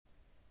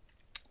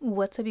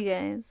What's up, you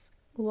guys?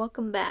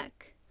 Welcome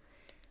back,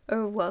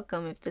 or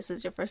welcome if this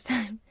is your first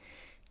time,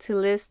 to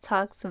Liz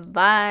Talks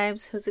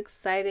Vibes. Who's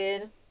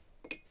excited?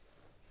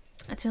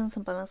 I turned on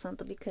some Palo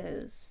Santo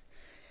because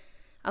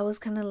I was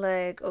kind of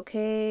like,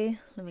 okay,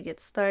 let me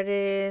get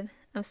started.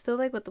 I'm still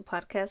like with the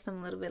podcast, I'm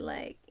a little bit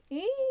like,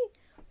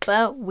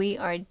 but we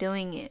are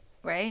doing it,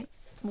 right?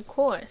 Of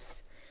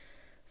course.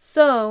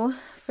 So,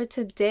 for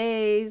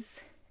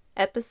today's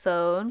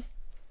episode,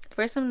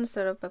 first I'm going to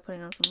start off by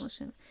putting on some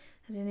lotion.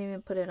 I didn't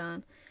even put it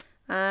on.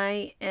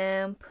 I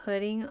am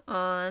putting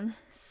on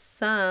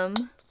some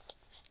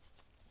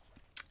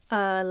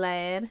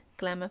Laed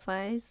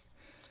Glamifies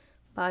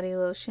body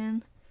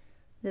lotion.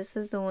 This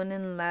is the one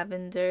in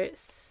lavender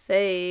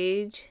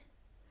sage.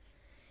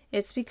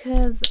 It's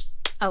because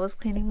I was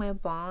cleaning my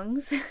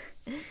bongs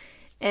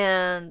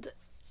and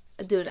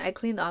dude, I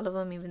cleaned all of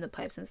them, even the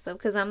pipes and stuff,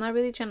 because I'm not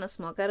really trying to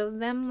smoke out of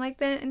them like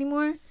that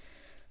anymore.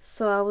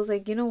 So I was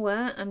like, you know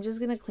what? I'm just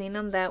going to clean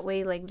them that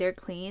way, like they're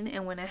clean.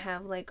 And when I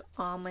have like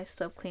all my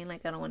stuff clean,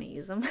 like I don't want to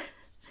use them.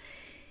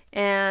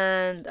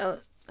 And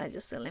I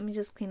just said, let me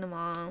just clean them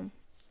all.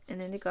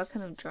 And then they got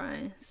kind of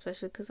dry,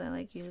 especially because I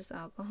like used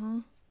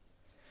alcohol.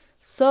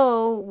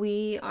 So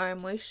we are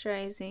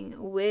moisturizing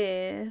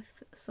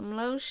with some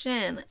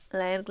lotion.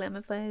 Laed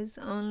Glamifies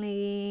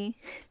only.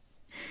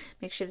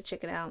 Make sure to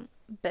check it out.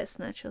 Best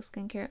natural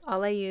skincare.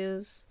 All I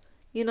use.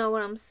 You know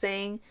what I'm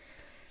saying?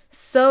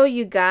 So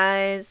you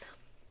guys,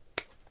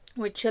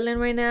 we're chilling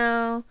right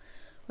now.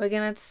 We're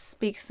gonna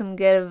speak some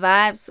good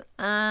vibes.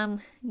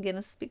 I'm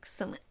gonna speak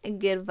some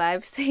good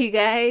vibes to you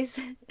guys.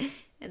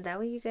 And that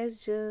way you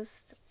guys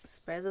just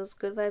spread those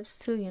good vibes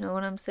too. You know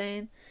what I'm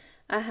saying?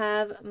 I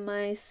have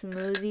my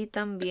smoothie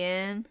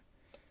también.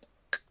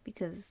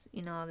 Because,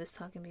 you know, all this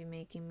talking be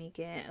making me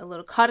get a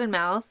little cotton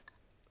mouth.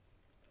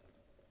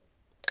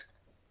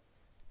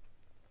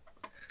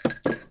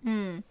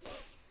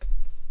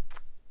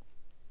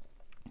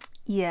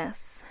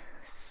 Yes.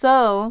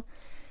 So,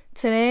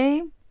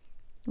 today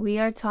we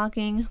are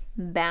talking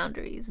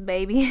boundaries,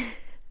 baby.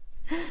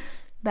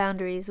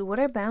 Boundaries. What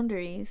are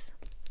boundaries?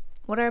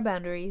 What are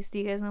boundaries? Do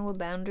you guys know what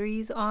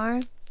boundaries are?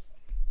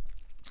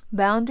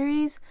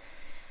 Boundaries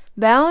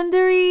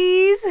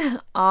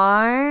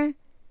are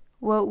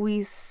what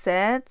we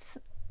set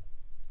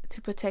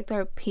to protect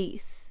our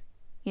peace,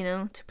 you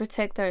know, to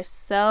protect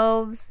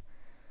ourselves,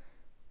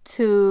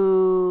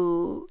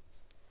 to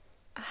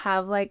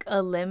have like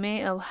a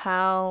limit of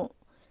how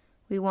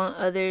we want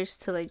others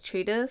to like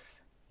treat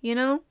us, you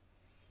know,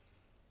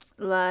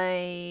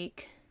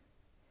 like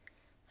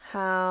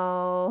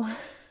how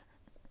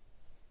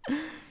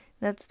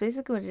that's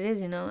basically what it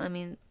is, you know. I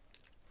mean,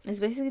 it's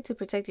basically to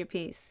protect your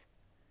peace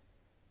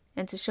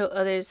and to show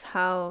others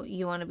how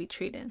you want to be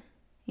treated,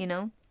 you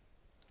know.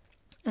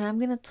 And I'm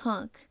gonna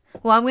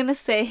I'm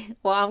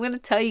gonna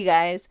tell you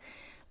guys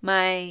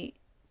my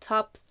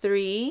top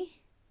 3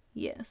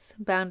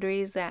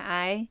 boundaries that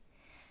I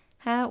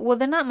have. Well,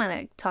 they're not my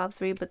like top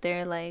 3, but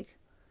they're like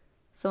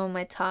some of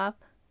my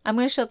top. I'm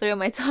gonna show 3 of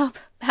my top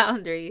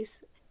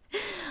boundaries.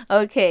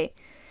 Okay.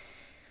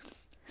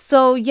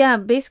 So yeah,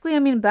 basically, I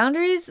mean,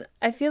 boundaries,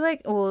 I feel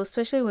like, well,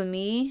 especially with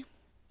me,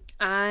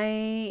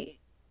 I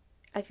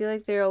feel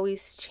like they're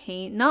always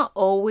not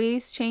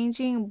always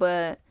changing,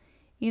 but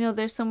you know,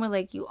 there's somewhere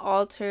like you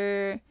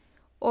alter,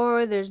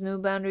 or there's new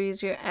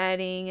boundaries you're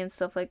adding and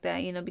stuff like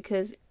that, you know,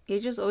 because you're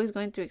just always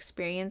going through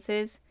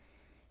experiences,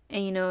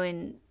 and you know,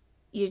 and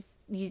you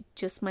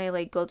just might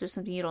like go through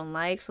something you don't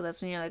like, so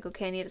that's when you're like,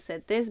 okay, I need to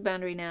set this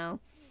boundary now.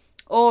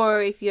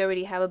 Or if you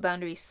already have a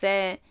boundary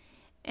set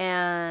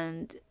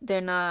and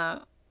they're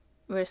not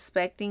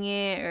respecting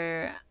it,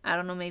 or I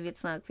don't know, maybe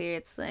it's not clear,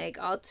 it's like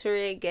alter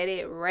it, get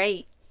it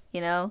right,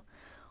 you know.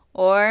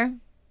 Or,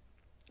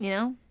 you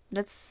know,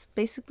 that's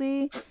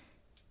basically,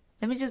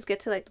 let me just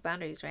get to like the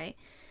boundaries, right?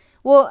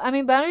 Well, I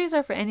mean, boundaries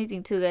are for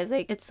anything too, guys.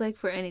 Like, it's like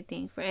for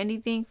anything, for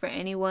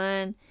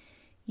anyone.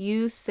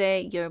 You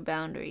set your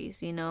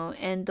boundaries, you know,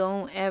 and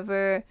don't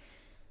ever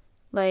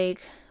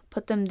like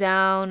put them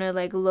down or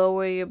like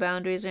lower your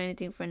boundaries or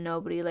anything for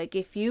nobody. Like,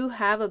 if you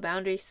have a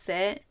boundary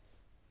set,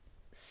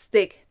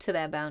 stick to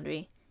that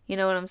boundary. You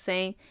know what I'm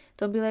saying?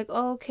 Don't be like,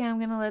 oh, okay, I'm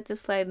gonna let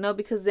this slide. No,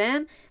 because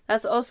then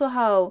that's also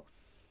how,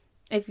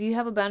 if you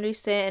have a boundary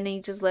set and then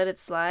you just let it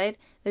slide,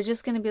 they're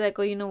just gonna be like,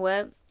 oh, you know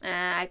what?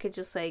 I could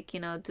just like, you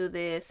know, do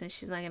this and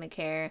she's not gonna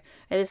care,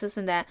 or this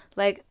and that.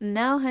 Like,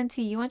 now,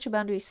 hunty, you want your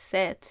boundaries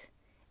set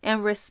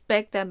and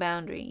respect that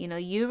boundary. You know,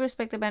 you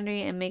respect the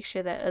boundary and make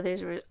sure that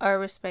others are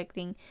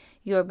respecting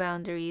your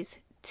boundaries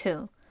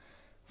too.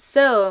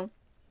 So,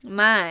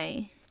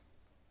 my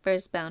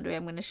first boundary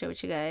I'm gonna share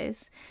with you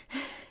guys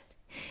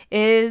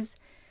is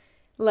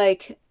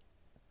like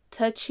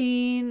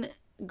touching,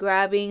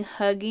 grabbing,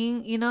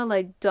 hugging, you know,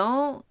 like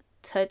don't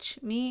touch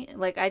me.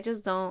 Like, I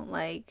just don't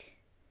like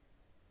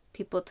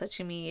people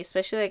touching me,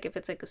 especially like if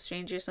it's like a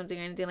stranger or something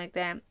or anything like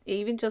that.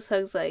 Even just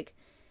hugs, like,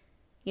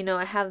 you know,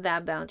 I have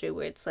that boundary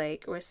where it's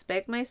like,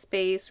 respect my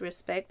space,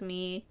 respect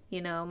me,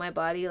 you know, my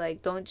body.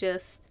 Like, don't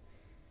just,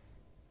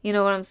 you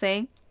know what I'm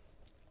saying?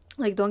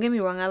 Like, don't get me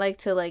wrong, I like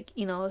to, like,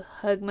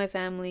 hug my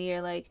family,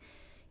 or like,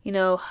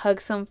 hug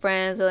some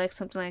friends, or like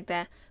something like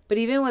that. But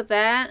even with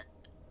that,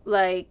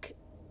 like,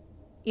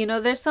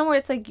 there's somewhere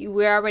it's like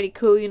we're already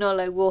cool,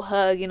 like we'll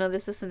hug,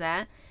 this and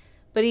that.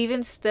 But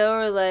even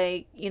still,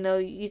 like,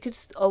 you could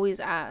always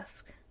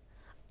ask.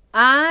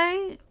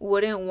 I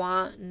wouldn't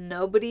want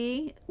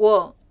nobody,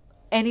 well,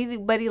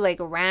 anybody like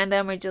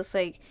random, or just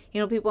like,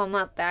 people I'm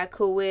not that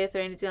cool with or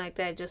anything like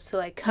that, just to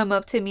like come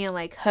up to me and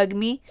like hug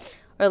me,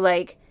 or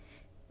like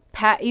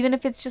pat, even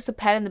if it's just a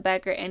pat in the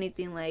back or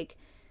anything. Like,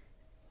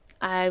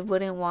 I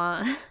wouldn't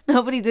want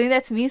nobody doing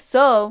that to me,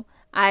 so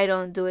I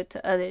don't do it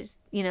to others.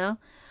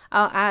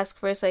 I'll ask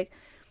first, like,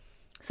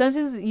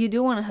 sometimes you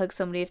do want to hug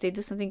somebody if they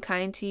do something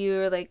kind to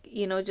you, or like,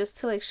 just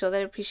to like show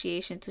that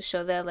appreciation, to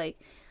show that like,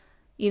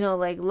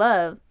 like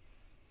love.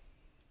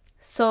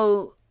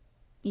 So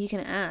you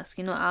can ask,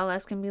 I'll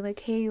ask and be like,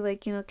 hey,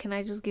 like, can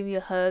I just give you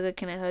a hug, or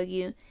can I hug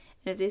you?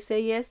 And if they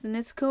say yes, then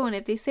it's cool. And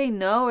if they say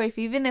no, or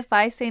if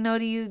I say no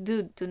to you,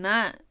 dude, do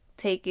not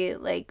take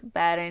it like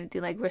bad or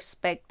anything. Like,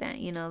 respect that,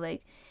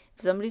 like,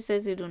 if somebody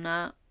says they do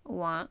not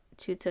want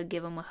you to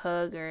give them a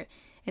hug or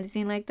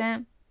anything like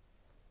that,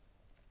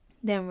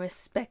 then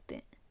respect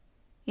it.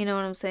 You know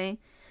what I'm saying?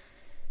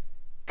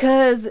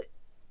 Because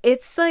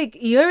it's like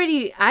I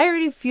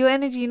already feel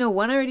energy,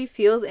 one already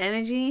feels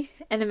energy.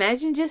 And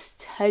imagine just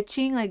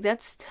touching, like,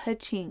 that's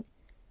touching.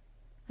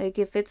 Like,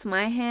 if it's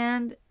my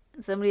hand,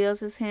 somebody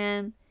else's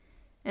hand,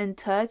 and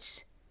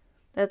touched,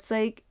 that's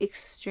like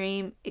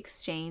extreme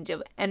exchange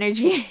of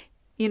energy.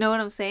 You know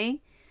what I'm saying?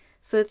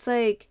 So it's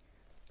like,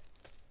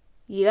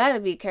 you gotta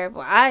be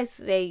careful. I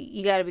say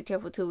you gotta be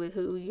careful too with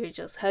who you're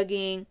just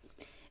hugging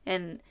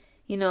and,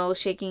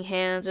 shaking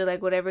hands or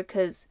like whatever,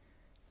 because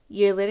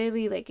you're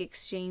literally like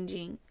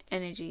exchanging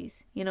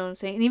energies. You know what I'm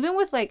saying? And even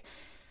with like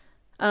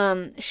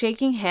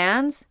shaking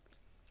hands,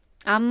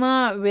 I'm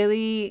not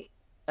really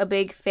a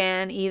big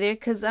fan either,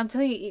 because I'm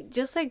telling you,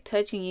 just like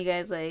touching, you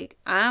guys, like,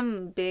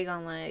 I'm big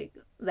on like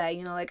that,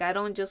 like, I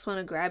don't just want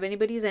to grab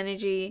anybody's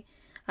energy.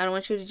 I don't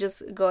want you to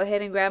just go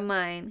ahead and grab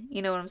mine.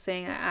 You know what I'm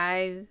saying?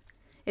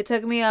 It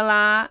took me a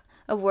lot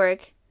of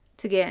work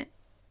to get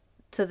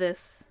to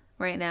this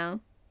right now.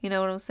 You know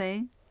what I'm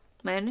saying?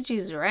 My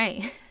energy's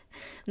right.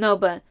 No,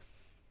 but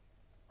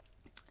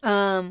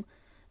I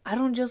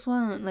don't just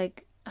want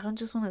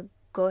to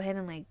go ahead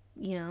and like,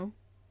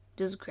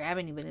 just grab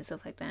anybody and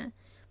stuff like that.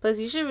 Plus,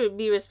 you should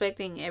be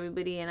respecting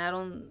everybody, and I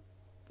don't,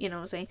 you know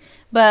what I'm saying?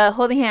 But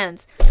holding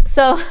hands.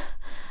 So,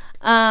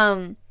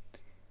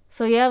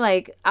 so yeah,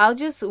 like,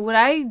 what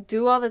I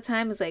do all the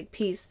time is like,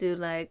 peace, dude.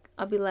 Like,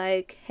 I'll be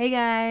like, hey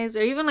guys,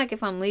 or even like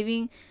if I'm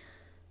leaving,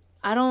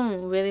 I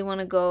don't really want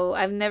to go.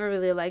 I've never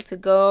really liked to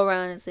go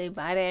around and say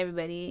bye to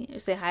everybody, or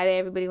say hi to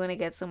everybody when I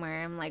get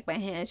somewhere. I'm like, my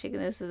hand shaking.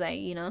 This is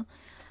like,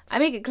 I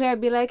make it clear. I'd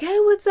be like, hey,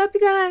 what's up, you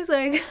guys?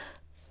 Like,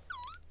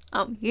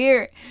 I'm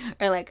here,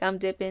 or like, I'm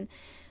dipping.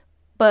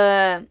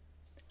 But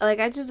like,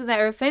 I just do that.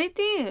 Or if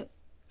anything,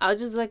 I'll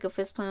just do like a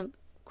fist pump,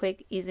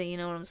 quick, easy. You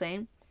know what I'm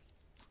saying?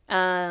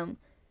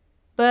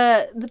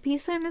 But the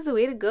peace sign is the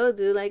way to go,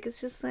 dude. Like,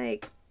 it's just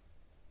like,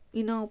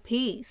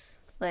 peace.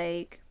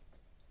 Like,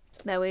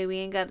 that way we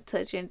ain't gotta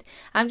touch it.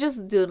 I'm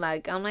just, dude,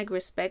 like, I'm like,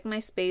 respect my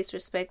space,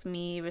 respect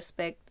me,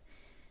 respect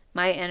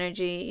my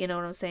energy. You know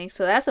what I'm saying?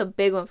 So that's a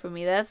big one for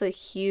me. That's a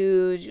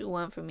huge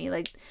one for me.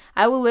 Like,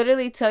 I will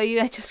literally tell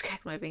you, I just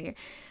cracked my finger.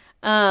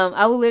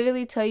 I will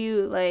literally tell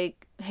you,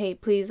 like, hey,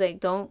 please, like,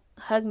 don't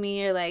hug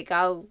me, or like,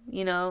 I'll,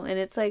 and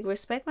it's like,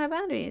 respect my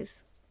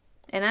boundaries.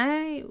 And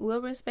I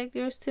will respect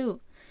yours too.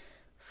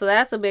 So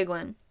that's a big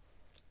one.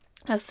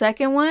 A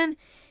second one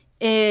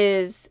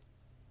is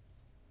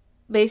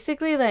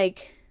basically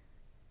like,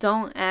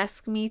 don't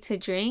ask me to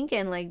drink,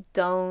 and like,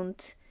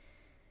 don't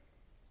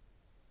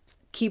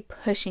keep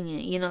pushing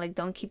it, like,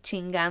 don't keep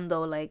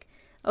chingando. Like,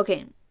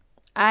 okay,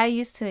 I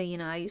used to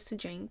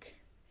drink.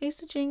 I used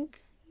to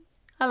drink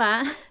a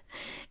lot.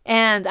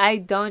 And I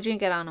don't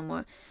drink at all no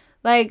more.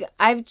 Like,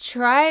 I've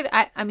tried,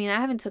 I mean, I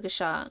haven't took a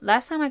shot.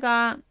 Last time I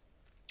got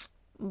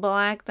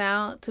blacked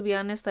out, to be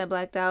honest, I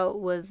blacked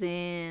out was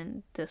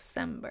in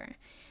December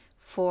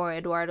for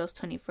Eduardo's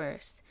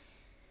 21st.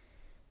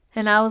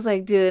 And I was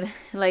like, dude,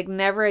 like,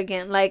 never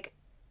again. Like,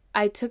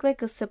 I took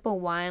like a sip of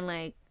wine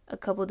like a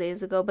couple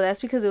days ago, but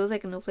that's because it was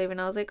like a new flavor,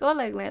 and I was like, oh,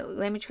 like,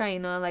 let me try,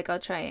 like, I'll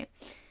try it.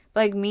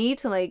 But like, me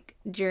to like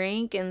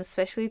drink, and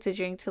especially to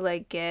drink to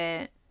like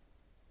get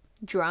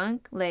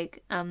drunk,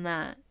 like, I'm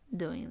not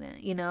doing that,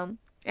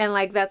 and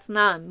like, that's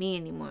not me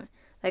anymore.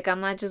 Like,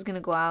 I'm not just gonna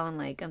go out and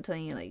like, I'm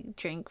telling you, like,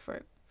 drink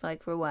for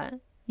what,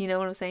 you know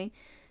what I'm saying?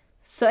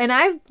 So, and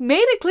I've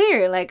made it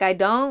clear, like, I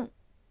don't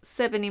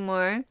sip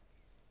anymore,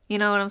 you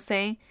know what I'm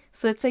saying?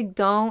 So it's like,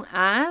 don't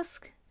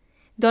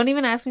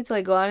even ask me to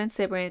like go out and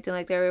sip or anything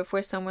like that. Or if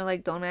we're somewhere,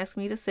 like, don't ask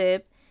me to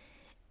sip,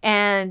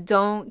 and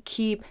don't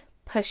keep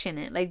pushing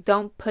it. Like,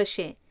 don't push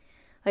it.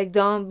 Like,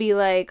 don't be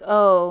like,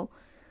 oh,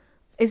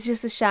 it's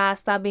just a shot,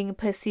 stop being a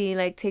pussy,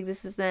 like, take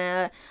this as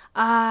that,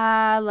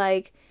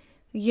 like,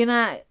 you're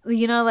not,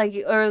 like,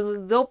 or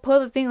they'll pull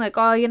the thing like,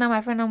 oh, you're not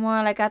my friend no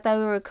more, like, I thought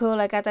we were cool,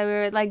 like, I thought we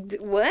were, like,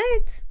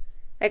 what?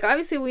 Like,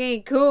 obviously we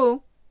ain't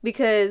cool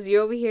because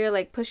you're over here,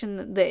 like,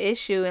 pushing the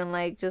issue and,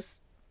 like, just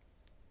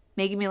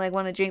making me, like,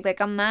 want to drink.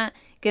 Like, I'm not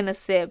gonna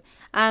sip.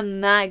 I'm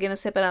not gonna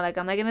sip it out. Like,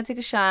 I'm not gonna take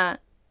a shot.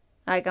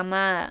 Like, I'm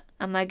not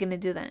gonna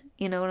do that.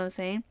 You know what I'm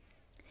saying?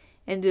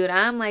 And, dude,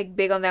 I'm, like,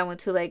 big on that one,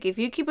 too. Like, if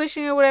you keep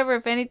pushing or whatever,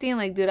 if anything,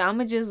 like, dude, I'm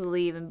gonna just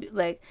leave and be,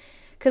 like,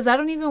 because I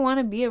don't even want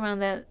to be around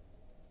that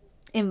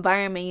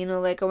environment, you know,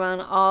 like,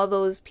 around all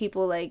those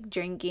people, like,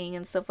 drinking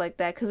and stuff like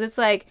that. Because it's,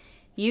 like,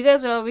 you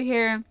guys are over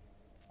here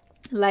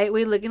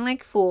lightweight looking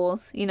like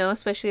fools, you know,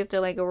 especially if they're,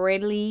 like,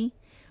 really,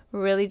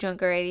 really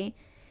drunk already.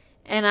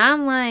 And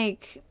I'm,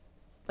 like,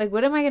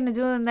 what am I going to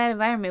do in that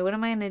environment? What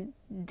am I going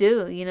to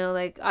do? You know,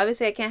 like,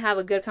 obviously I can't have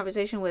a good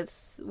conversation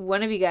with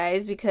one of you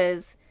guys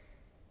because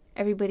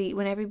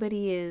when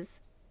everybody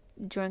is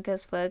drunk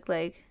as fuck,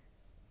 like,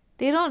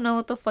 they don't know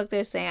what the fuck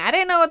they're saying. I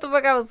didn't know what the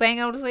fuck I was saying.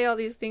 I would say all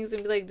these things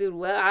and be like, dude,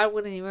 well, I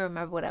wouldn't even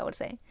remember what I would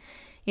say,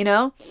 you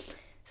know?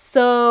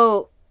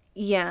 So,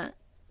 yeah,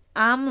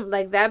 I'm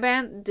like that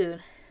band,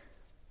 dude.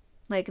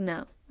 Like,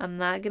 no, I'm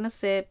not gonna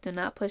sip. Do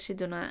not push it.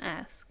 Do not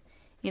ask.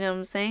 You know what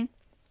I'm saying?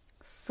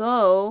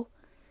 So,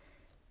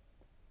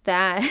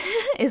 that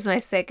is my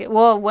second.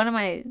 Well, one of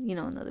my, you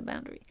know, another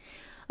boundary.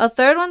 A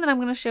third one that I'm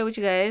gonna share with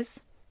you guys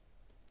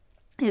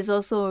is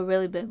also a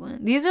really big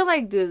one. These are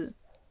like, dude,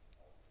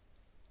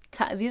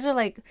 these are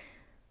like,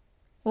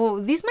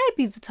 well, these might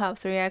be the top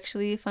 3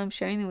 actually. If I'm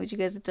sharing them with you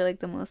guys, if they're like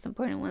the most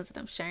important ones that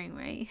I'm sharing,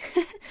 right?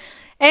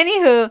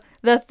 Anywho,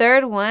 the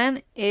third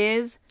one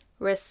is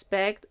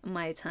respect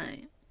my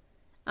time.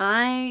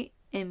 I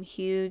am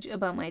huge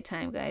about my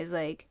time, guys.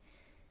 Like,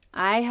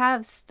 I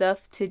have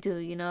stuff to do,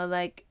 you know,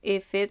 like,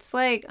 if it's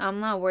like I'm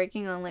not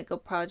working on like a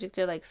project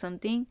or like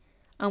something,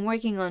 I'm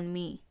working on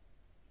me,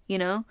 you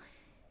know,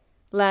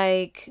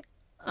 like,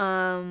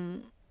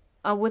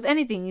 with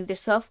anything, either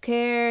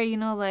self-care, you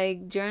know,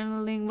 like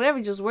journaling,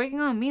 whatever, just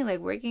working on me, like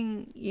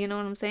working, you know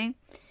what I'm saying?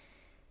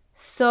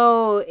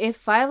 So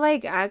if I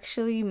like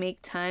actually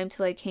make time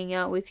to like hang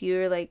out with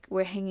you, or like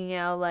we're hanging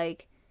out,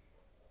 like,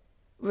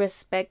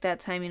 respect that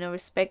time, you know,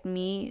 respect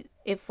me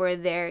if we're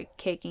there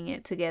kicking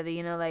it together,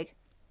 you know, like,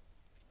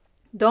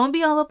 don't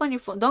be all up on your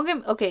phone. Don't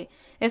get, okay,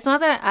 it's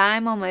not that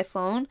I'm on my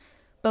phone,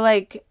 but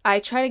like, I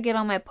try to get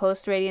all my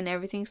posts ready and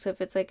everything, so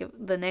if it's like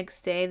the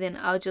next day, then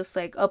I'll just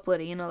like upload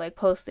it, you know, like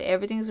post it,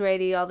 everything's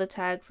ready, all the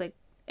tags, like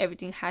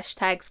everything,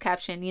 hashtags,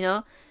 caption, you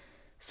know.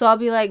 So I'll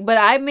be like, but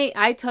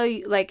I tell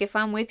you, like, if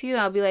I'm with you,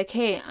 I'll be like,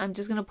 hey, I'm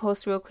just gonna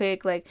post real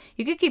quick. Like,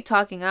 you could keep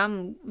talking.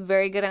 I'm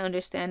very good at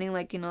understanding.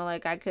 Like, you know,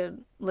 like, I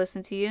could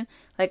listen to you.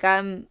 Like,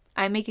 I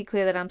make it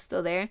clear that I'm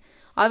still there.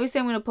 Obviously,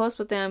 I'm gonna post,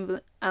 but then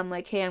I'm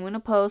like, hey, I'm gonna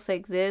post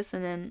like this,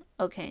 and then,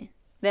 okay.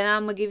 Then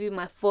I'm gonna give you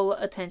my full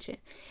attention.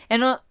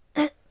 And,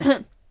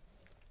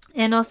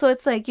 and also,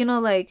 it's like, you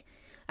know, like,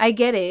 I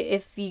get it.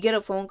 If you get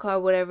a phone call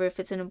or whatever, if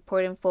it's an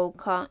important phone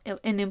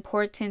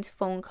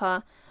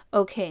call,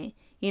 okay,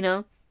 you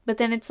know? But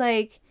then it's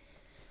like,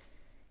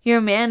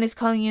 your man is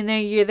calling you in there,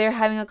 you're there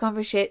having a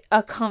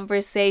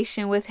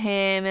conversation with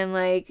him, and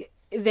like,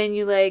 then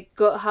you like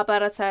go hop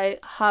outside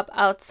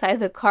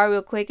the car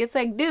real quick. It's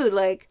like, dude,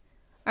 like,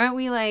 aren't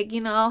we like,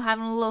 you know,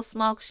 having a little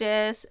smoke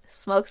sesh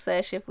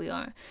if we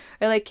are,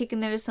 or like kicking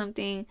there to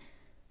something,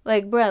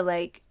 like, bruh,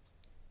 like,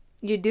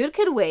 your dude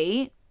could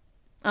wait.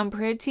 I'm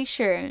pretty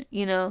sure,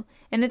 you know.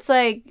 And it's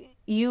like,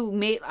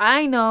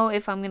 I know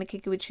if I'm gonna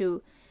kick it with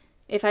you,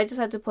 if I just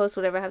have to post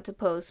whatever I have to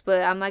post,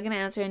 but I'm not gonna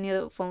answer any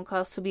of the phone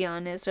calls, to be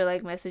honest, or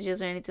like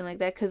messages or anything like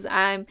that, because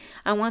I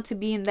want to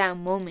be in that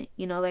moment,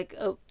 you know, like,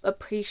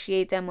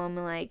 appreciate that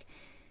moment, like,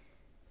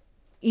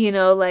 you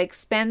know, like,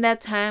 spend that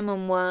time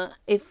on what,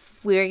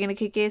 if we're gonna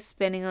kick it,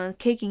 spending on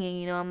kicking it,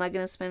 you know. I'm not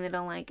gonna spend it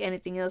on like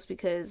anything else,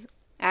 because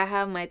I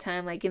have my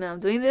time, like, you know, I'm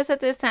doing this at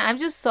this time. I'm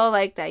just so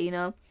like that, you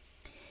know.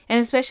 And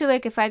especially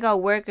like if I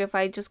got work, or if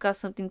I just got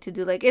something to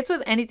do, like, it's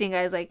with anything,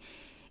 guys, like,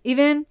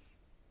 even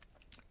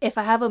if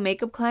I have a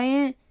makeup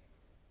client,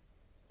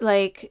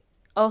 like,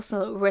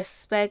 also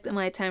respect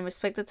my time,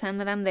 respect the time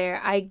that I'm there.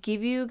 I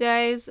give you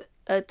guys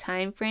a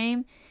time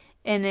frame,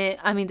 and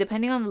I mean,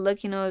 depending on the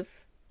look, you know, if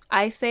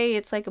I say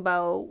it's like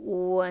about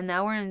 1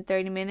 hour and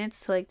 30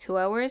 minutes to like 2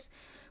 hours,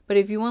 but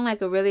if you want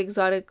like a really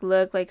exotic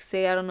look, like,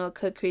 say, I don't know,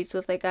 cut crease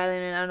with like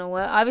eyeliner and I don't know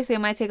what, obviously it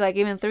might take like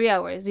even 3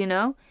 hours, you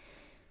know.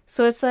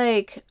 So it's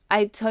like,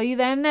 I tell you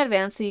that in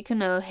advance so you can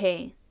know,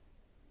 hey,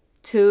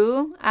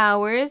 2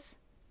 hours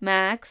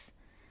max.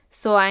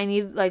 So I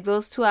need, like,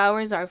 those 2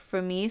 hours are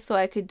for me, so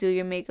I could do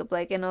your makeup,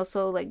 like, and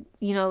also, like,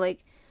 you know,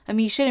 like, I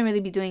mean, you shouldn't really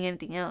be doing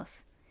anything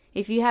else.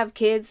 If you have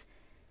kids,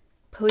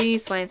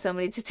 please find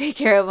somebody to take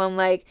care of them,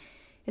 like,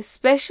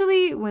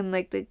 especially when,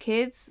 like, the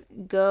kids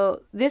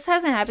go, this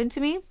hasn't happened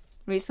to me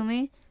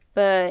recently,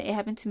 but it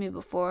happened to me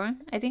before.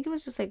 I think it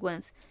was just, like,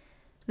 once.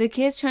 The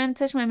kids trying to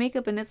touch my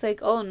makeup, and it's like,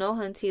 oh, no,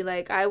 hunty,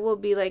 like, I will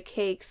be like,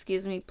 hey,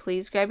 excuse me,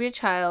 please grab your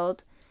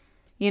child.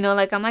 You know,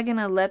 like, I'm not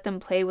gonna let them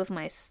play with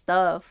my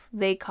stuff.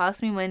 They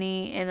cost me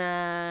money,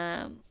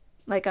 and,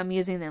 like, I'm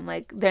using them.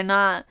 Like, they're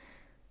not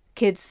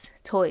kids'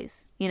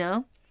 toys, you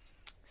know?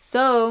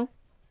 So,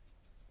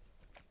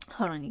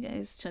 hold on, you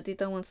guys.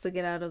 Chatita wants to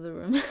get out of the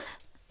room.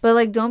 But,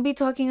 like, don't be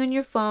talking on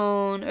your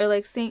phone or,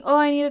 like, saying, oh,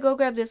 I need to go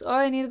grab this. Oh,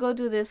 I need to go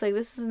do this. Like,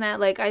 this is that.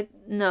 Like,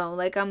 no.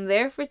 Like, I'm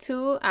there for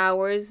 2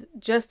 hours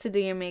just to do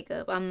your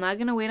makeup. I'm not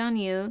going to wait on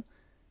you,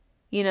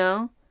 you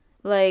know?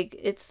 Like,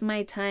 it's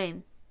my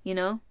time, you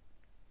know?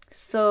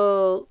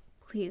 So,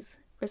 please,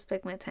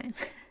 respect my time.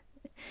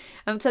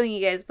 I'm telling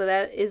you guys, but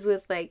that is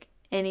with, like,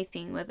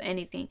 anything, with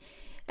anything.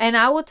 And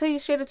I will tell you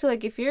straight up too,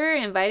 like, if you're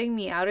inviting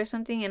me out or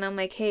something and I'm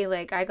like, hey,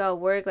 like, I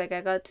got work, like,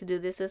 I got to do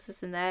this,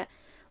 and that.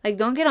 Like,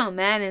 don't get all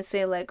mad and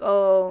say, like,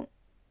 oh,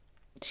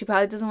 she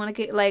probably doesn't want to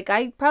kick. Like,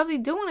 I probably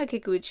do want to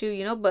kick it with you,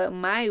 you know, but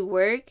my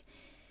work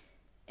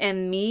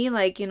and me,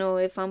 like, you know,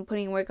 if I'm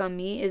putting work on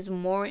me is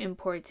more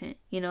important,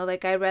 you know.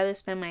 Like, I'd rather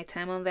spend my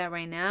time on that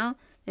right now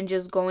than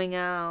just going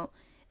out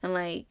and,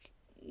 like,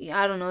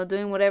 I don't know,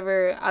 doing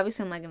whatever.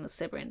 Obviously, I'm not going to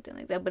sip or anything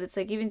like that, but it's,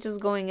 like, even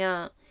just going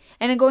out.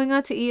 And then going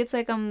out to eat, it's,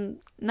 like, I'm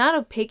not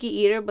a picky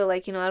eater, but,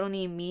 like, you know, I don't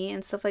eat meat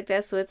and stuff like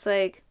that. So it's,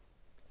 like,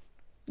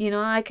 you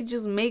know, I could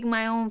just make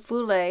my own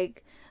food.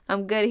 Like,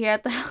 I'm good here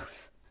at the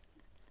house.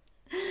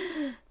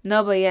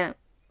 No, but yeah.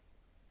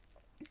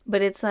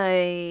 But it's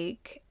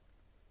like,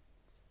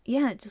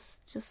 yeah,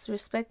 just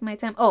respect my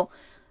time. Oh,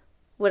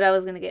 what I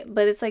was gonna get.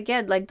 But it's like,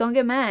 yeah, like, don't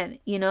get mad.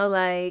 You know,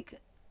 like,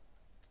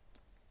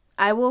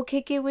 I will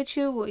kick it with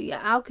you.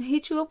 I'll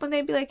hit you up one day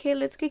and be like, hey,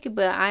 let's kick it.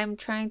 But I'm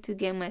trying to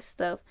get my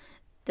stuff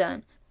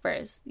done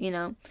first, you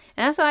know?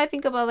 And that's how I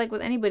think about, like,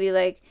 with anybody.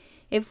 Like,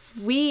 if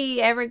we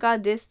ever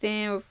got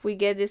distant or if we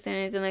get distant or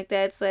anything like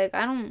that, it's like,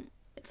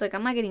 it's like,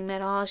 I'm not getting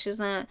mad. Oh, she's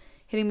not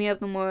hitting me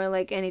up no more,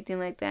 like, anything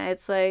like that.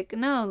 It's like,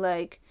 no,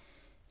 like,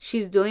 she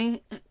is doing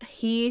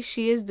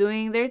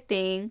their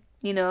thing,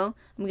 you know?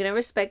 I'm gonna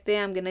respect it.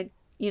 I'm gonna,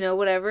 you know,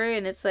 whatever.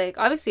 And it's like,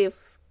 obviously, if,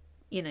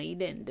 you know, you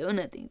didn't do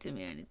nothing to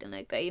me or anything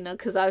like that, you know?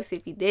 Because obviously,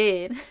 if you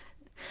did,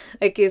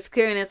 like, it's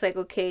clear and it's like,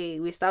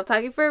 okay, we stopped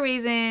talking for a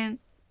reason.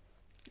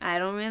 I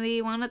don't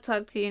really want to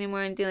talk to you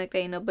anymore or anything like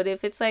that, you know? But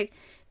if it's like,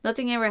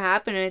 nothing ever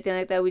happened or anything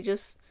like that, we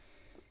just,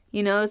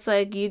 you know, it's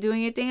like you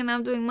doing your thing and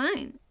I'm doing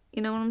mine.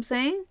 You know what I'm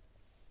saying?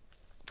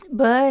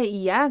 But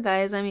yeah,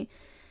 guys, I mean,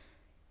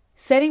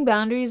 setting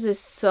boundaries is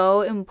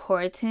so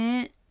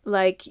important.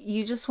 Like,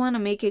 you just want to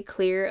make it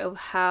clear of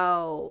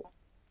how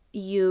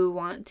you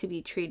want to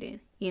be treated,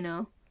 you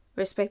know?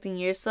 Respecting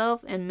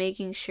yourself and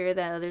making sure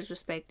that others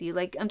respect you.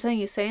 Like, I'm telling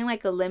you, setting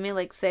like a limit,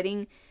 like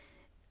setting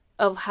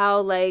of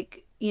how,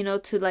 like, you know,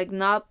 to, like,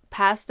 not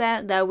pass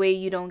that way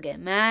you don't get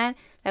mad,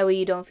 that way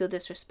you don't feel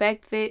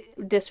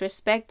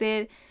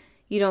disrespected,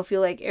 you don't feel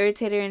like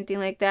irritated or anything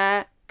like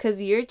that,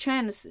 because you're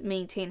trying to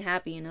maintain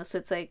happy, you know. So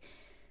it's like,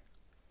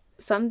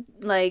 some,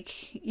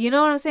 like, you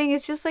know what I'm saying,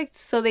 it's just like,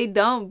 so they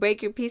don't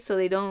break your peace, so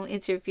they don't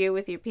interfere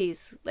with your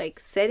peace. Like,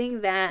 setting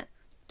that,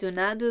 do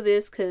not do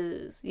this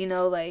because, you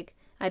know, like,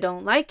 I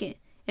don't like it,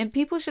 and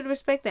people should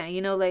respect that,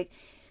 you know. Like,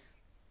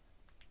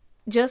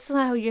 just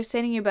how you're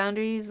setting your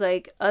boundaries,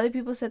 like, other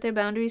people set their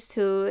boundaries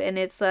too, and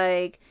it's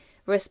like,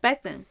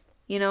 respect them.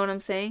 You know what I'm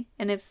saying?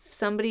 And if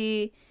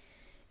somebody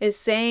is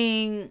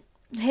saying,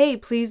 hey,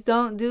 please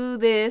don't do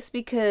this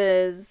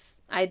because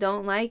I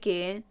don't like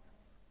it,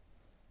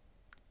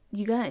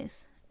 you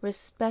guys,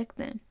 respect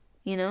them,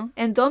 you know?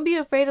 And don't be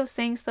afraid of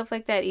saying stuff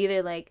like that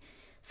either. Like,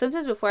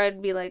 sometimes before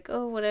I'd be like,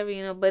 oh, whatever,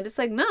 you know, but it's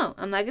like, no,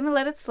 I'm not going to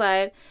let it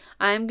slide.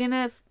 I'm going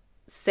to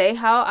say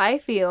how I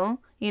feel,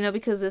 you know,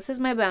 because this is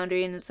my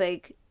boundary, and it's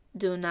like,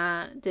 do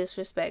not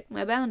disrespect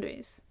my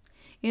boundaries.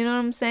 You know what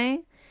I'm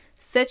saying?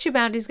 Set your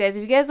boundaries, guys.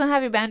 If you guys don't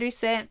have your boundaries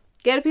set,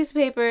 get a piece of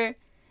paper,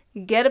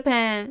 get a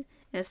pen,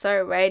 and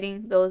start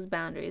writing those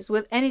boundaries.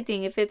 With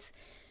anything, if it's,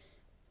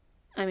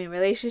 I mean,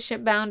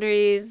 relationship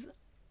boundaries,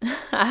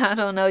 I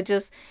don't know,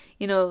 just,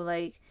 you know,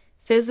 like,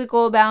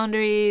 physical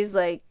boundaries,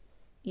 like,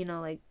 you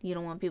know, like, you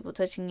don't want people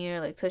touching you, or,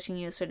 like, touching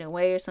you a certain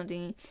way or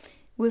something,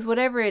 with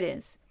whatever it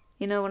is.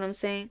 You know what I'm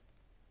saying?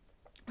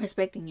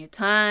 Respecting your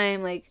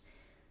time, like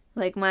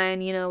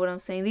mine, you know what I'm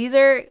saying? These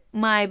are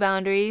my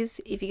boundaries.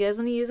 If you guys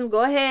want to use them,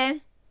 go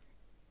ahead.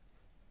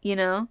 You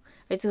know,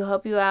 or to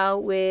help you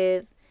out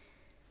with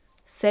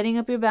setting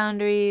up your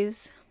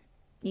boundaries.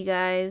 You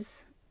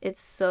guys,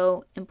 it's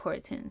so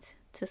important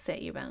to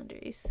set your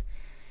boundaries.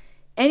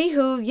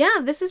 Anywho, yeah,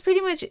 this is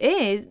pretty much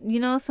it. You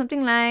know,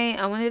 something like,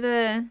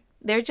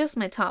 they're just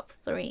my top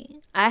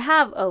 3. I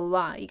have a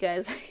lot, you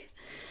guys.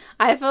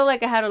 I felt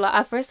like I had a lot.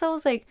 At first I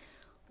was like,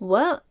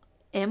 what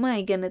am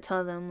I gonna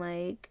tell them?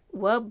 Like,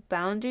 what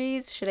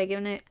boundaries should I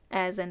give it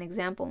as an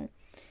example?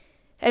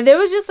 And there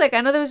was just like,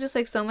 I know there was just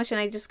like so much and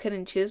I just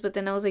couldn't choose. But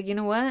then I was like, you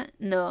know what?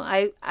 No,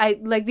 I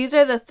like, these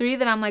are the 3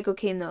 that I'm like,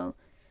 okay, no.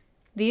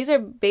 These are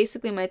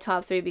basically my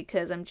top 3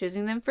 because I'm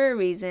choosing them for a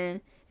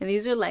reason. And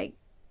these are like,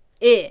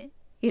 it,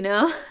 you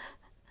know?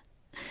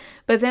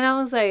 But then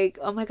I was like,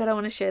 oh my God, I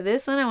want to share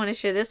this one. I want to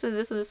share this and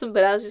this and this one.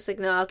 But I was just like,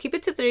 no, I'll keep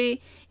it to 3.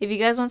 If you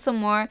guys want some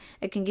more,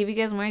 I can give you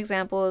guys more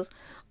examples.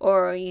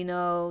 Or, you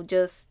know,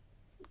 just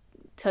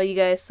tell you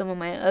guys some of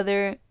my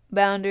other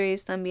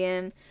boundaries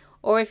también.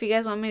 Or if you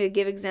guys want me to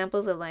give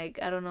examples of, like,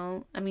 I don't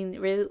know, I mean,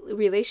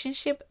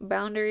 relationship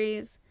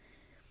boundaries.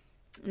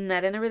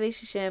 Not in a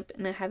relationship,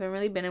 and I haven't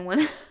really been in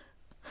one.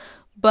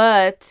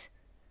 But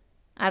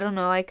I don't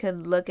know, I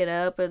could look it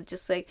up or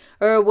just like,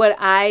 or what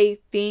I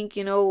think,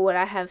 you know, what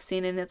I have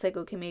seen, and it's like,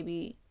 okay,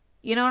 maybe,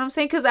 you know what I'm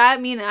saying? Because I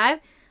mean,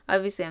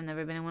 obviously I've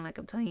never been in one, like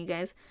I'm telling you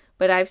guys,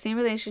 but I've seen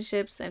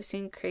relationships, I've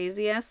seen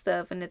crazy ass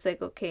stuff, and it's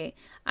like, okay,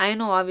 I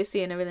know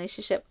obviously in a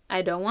relationship,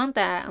 I don't want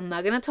that. I'm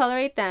not going to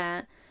tolerate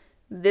that.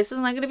 This is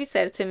not going to be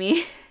said to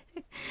me.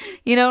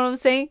 You know what I'm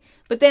saying?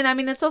 But then, I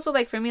mean, it's also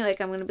like for me, like,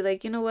 I'm going to be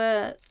like, you know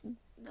what?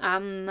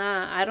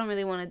 I don't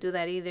really want to do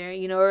that either,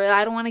 you know, or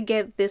I don't want to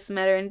get this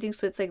mad or anything.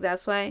 So it's like,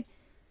 that's why,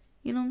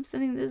 you know, I'm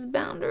setting this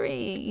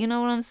boundary. You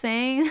know what I'm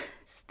saying?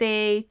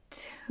 Stay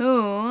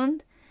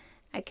tuned.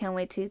 I can't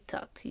wait to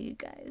talk to you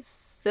guys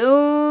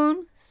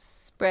soon.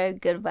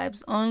 Spread good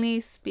vibes only.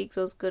 Speak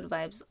those good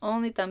vibes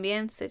only.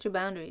 También set your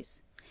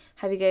boundaries.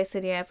 Have you guys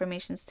said your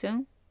affirmations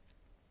too?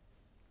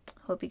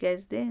 Hope you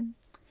guys did.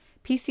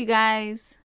 Peace, you guys.